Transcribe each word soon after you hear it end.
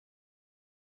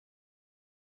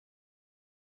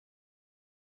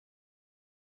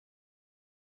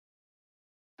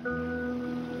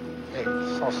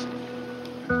hustle.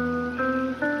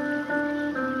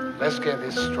 Let's get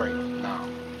this straight now.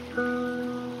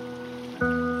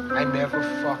 I never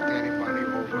fucked anybody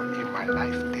over in my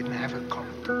life. Didn't have it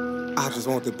coming. I just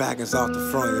want the backings off the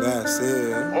front, yeah, that's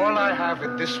it. All I have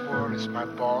in this world is my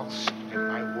balls and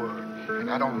my word. And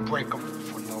I don't break them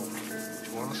for no one.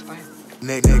 Do you understand?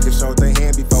 Niggas show their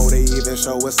hand before they even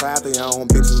show what side they on.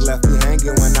 Bitches left me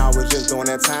hanging when I was just doing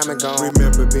that time and gone.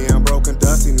 Remember being broken,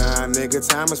 dusty, now nigga,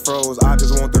 time is froze. I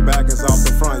just want the backings off the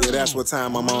front, yeah, that's what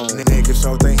time I'm on. Niggas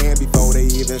show their hand before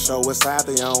they even show what side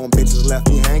they on. Bitches left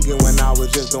me hanging when I was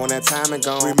just doing that time and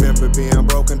gone. Remember being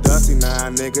broken, dusty, now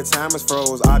nigga, time is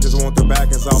froze. I just want the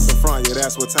backings off the front, yeah,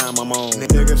 that's what time I'm on.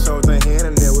 Niggas showed their hand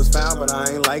and it was foul, but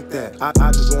I ain't like that. I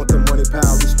just want the money,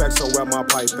 power, respect, so where my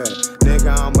pipe at?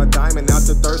 Nigga, I'm a diamond, out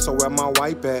the third, so where my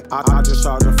wipe at? I just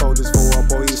charge a four just for a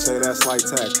boy, you say that's like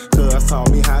tax. Cuz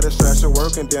taught me how to stretch and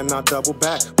work and then I double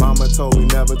back. Mama told me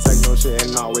never take no shit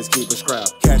and always keep a scrap.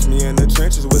 Catch me in the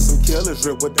trenches with some killers,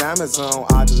 drip with diamonds on.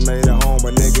 I just made it home,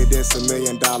 but nigga, this $1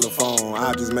 million phone.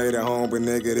 I just made it home, but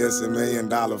nigga, this $1 million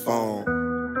phone.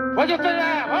 What you think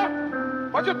I am,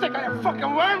 huh? What you think I am,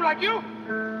 fucking worm like you?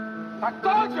 I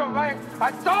told you, man.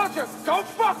 I told you, don't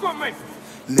fuck with me.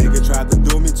 Nigga tried to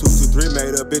do me 2 to 3,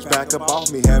 made a bitch back up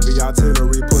off me. Heavy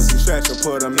artillery, pussy stretcher,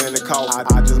 put him in the coffin.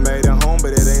 I just made it home,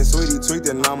 but it ain't sweetie tweet,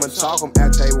 then I'ma chalk him.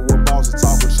 At table with bosses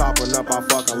talking, chopping up, I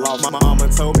fucking lost. My mama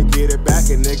told me get it back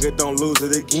and nigga don't lose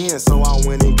it again. So I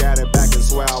went and got it back and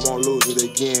swear I won't lose it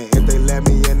again. If they let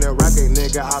me in the racket,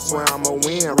 nigga, I swear I'ma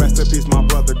win. Rest in peace, my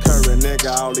brother Curry, nigga,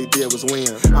 all he did was win.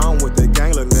 I'm with the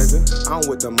gangler, nigga, I'm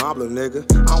with the mobbler, nigga,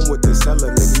 I'm with the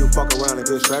seller, nigga, you fuck around and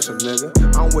get stretchers, nigga.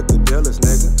 I'm with the dealers,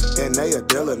 nigga, and they a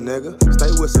dealer, nigga.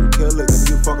 Stay with some killers, nigga,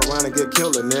 you fuck around and get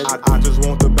killed, nigga. I just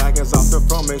want the backings off the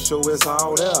front, make sure it's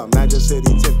all there. Magic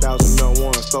City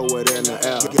 10,001, throw it in the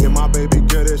air. Give my baby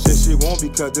girl this shit she want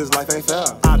because this life ain't fair.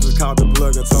 I just called the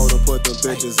plug and told her put the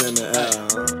bitches in the air.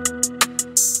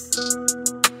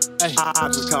 I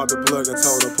just called the plug and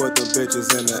told her put the bitches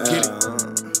in the air.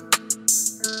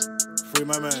 Free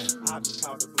my man. I just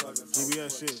called the plug and told her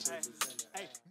GBS shit.